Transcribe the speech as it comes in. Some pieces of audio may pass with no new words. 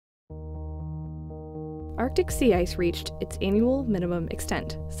Arctic sea ice reached its annual minimum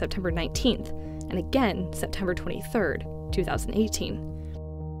extent September 19th, and again September 23rd,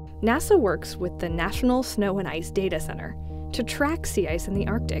 2018. NASA works with the National Snow and Ice Data Center to track sea ice in the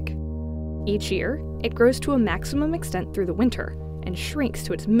Arctic. Each year, it grows to a maximum extent through the winter and shrinks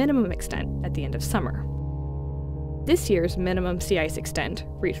to its minimum extent at the end of summer. This year's minimum sea ice extent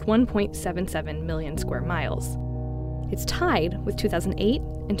reached 1.77 million square miles. It's tied with 2008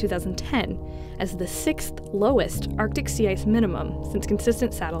 and 2010 as the 6th lowest Arctic sea ice minimum since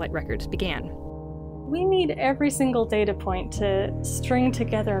consistent satellite records began. We need every single data point to string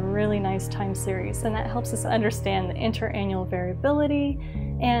together a really nice time series, and that helps us understand the interannual variability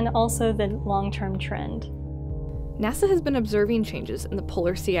and also the long-term trend. NASA has been observing changes in the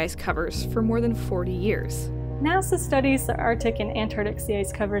polar sea ice covers for more than 40 years. NASA studies the Arctic and Antarctic sea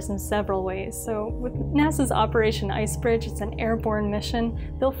ice covers in several ways. So with NASA's Operation Icebridge, it's an airborne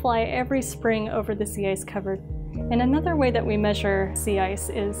mission. They'll fly every spring over the sea ice cover. And another way that we measure sea ice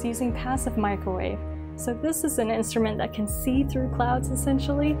is using passive microwave. So this is an instrument that can see through clouds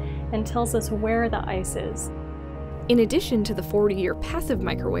essentially and tells us where the ice is. In addition to the 40-year passive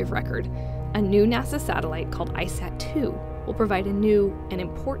microwave record, a new NASA satellite called ISAT-2 will provide a new and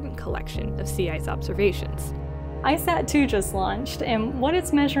important collection of sea ice observations. ISAT-2 just launched, and what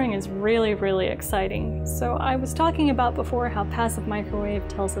it's measuring is really exciting. So I was talking about before how passive microwave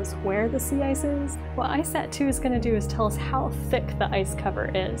tells us where the sea ice is. What ISAT-2 is going to do is tell us how thick the ice cover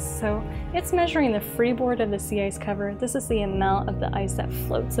is. So it's measuring the freeboard of the sea ice cover. This is the amount of the ice that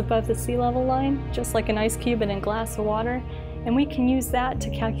floats above the sea level line, just like an ice cube in a glass of water. And we can use that to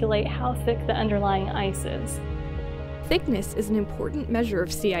calculate how thick the underlying ice is. Thickness is an important measure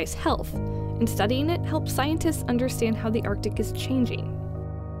of sea ice health, and studying it helps scientists understand how the Arctic is changing.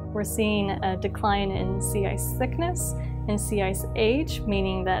 We're seeing a decline in sea ice thickness and sea ice age,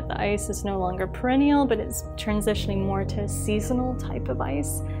 meaning that the ice is no longer perennial, but it's transitioning more to a seasonal type of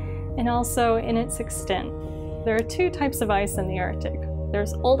ice, and also in its extent. There are two types of ice in the Arctic.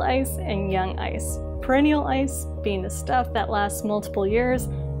 There's old ice and young ice. Perennial ice being the stuff that lasts multiple years,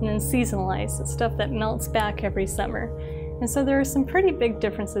 and then seasonal ice, the stuff that melts back every summer. And so there are some pretty big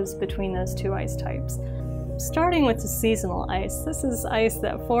differences between those two ice types. Starting with the seasonal ice, this is ice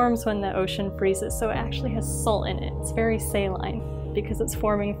that forms when the ocean freezes, so it actually has salt in it. It's very saline because it's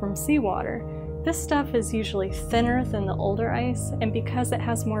forming from seawater. This stuff is usually thinner than the older ice, and because it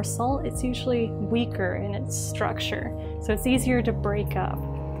has more salt, it's usually weaker in its structure, so it's easier to break up.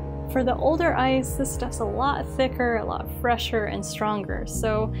 For the older ice, this stuff's a lot thicker, a lot fresher and stronger,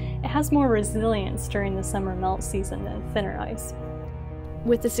 so it has more resilience during the summer melt season than thinner ice.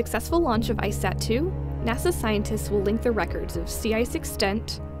 With the successful launch of ISAT-2, NASA scientists will link the records of sea ice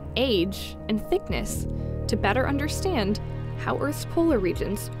extent, age, and thickness to better understand how Earth's polar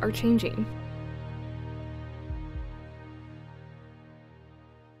regions are changing.